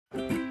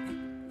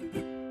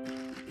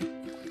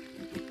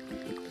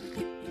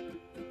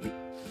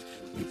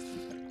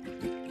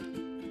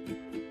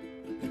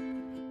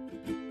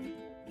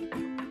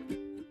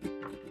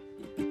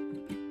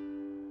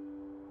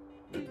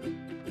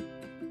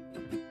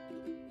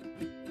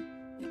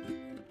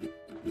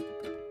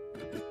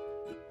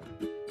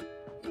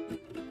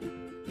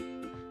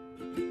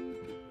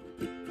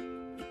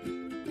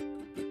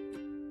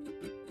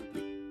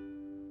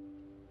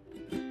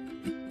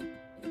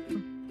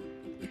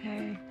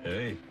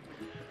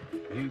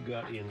You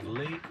got in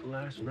late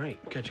last night.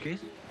 Catch a case?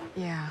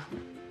 Yeah.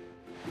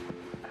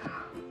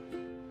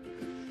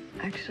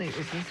 Actually, it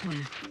was this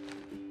one.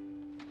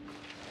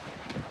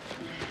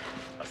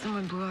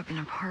 Someone blew up an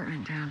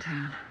apartment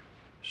downtown.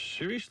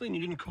 Seriously? And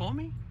you didn't call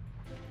me?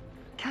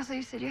 Kelsey,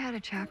 you said you had a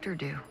chapter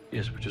due.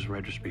 Yes, which is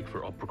writer speak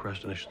for all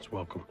procrastination's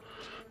welcome.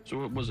 So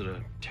what was it,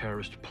 a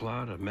terrorist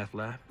plot, a meth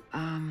lab?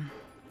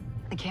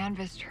 The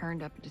canvas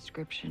turned up a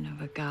description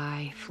of a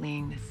guy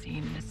fleeing the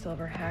scene in a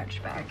silver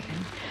hatchback,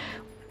 and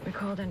we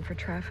called in for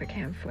traffic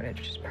cam footage,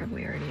 which is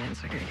probably already in,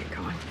 so I gotta get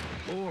going.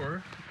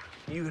 Or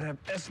you could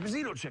have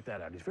Esposito check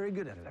that out. He's very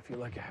good at it. I feel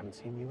like I haven't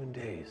seen you in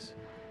days.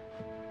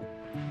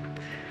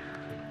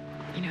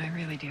 You know, I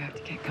really do have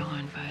to get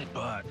going,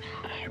 But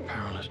you're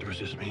powerless to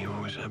resist me. You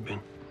always have been.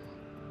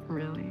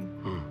 Really?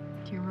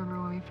 Do you remember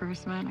when we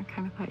first met? I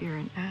kind of thought you were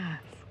an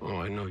ass. Oh,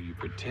 I know you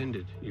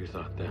pretended you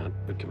thought that,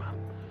 but come on.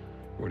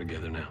 We're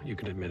together now. You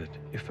can admit it.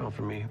 You fell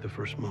for me the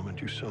first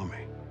moment you saw me.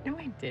 No,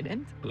 I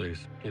didn't.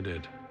 Please, you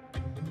did.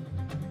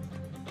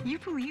 You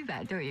believe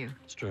that, don't you?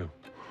 It's true.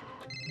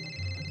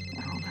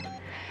 Now, hold on.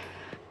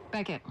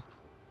 Beckett.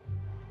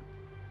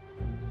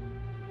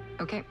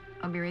 Okay,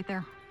 I'll be right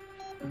there.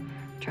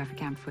 Traffic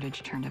cam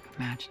footage turned up a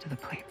match to the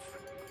plates.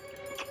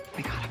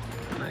 We got him.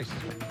 Nice.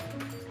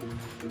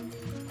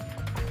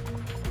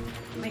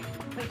 Wait.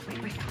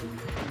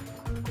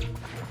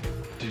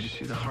 Did you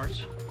see the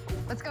hearts?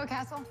 Let's go,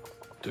 Castle.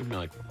 Took me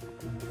like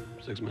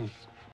 6 minutes.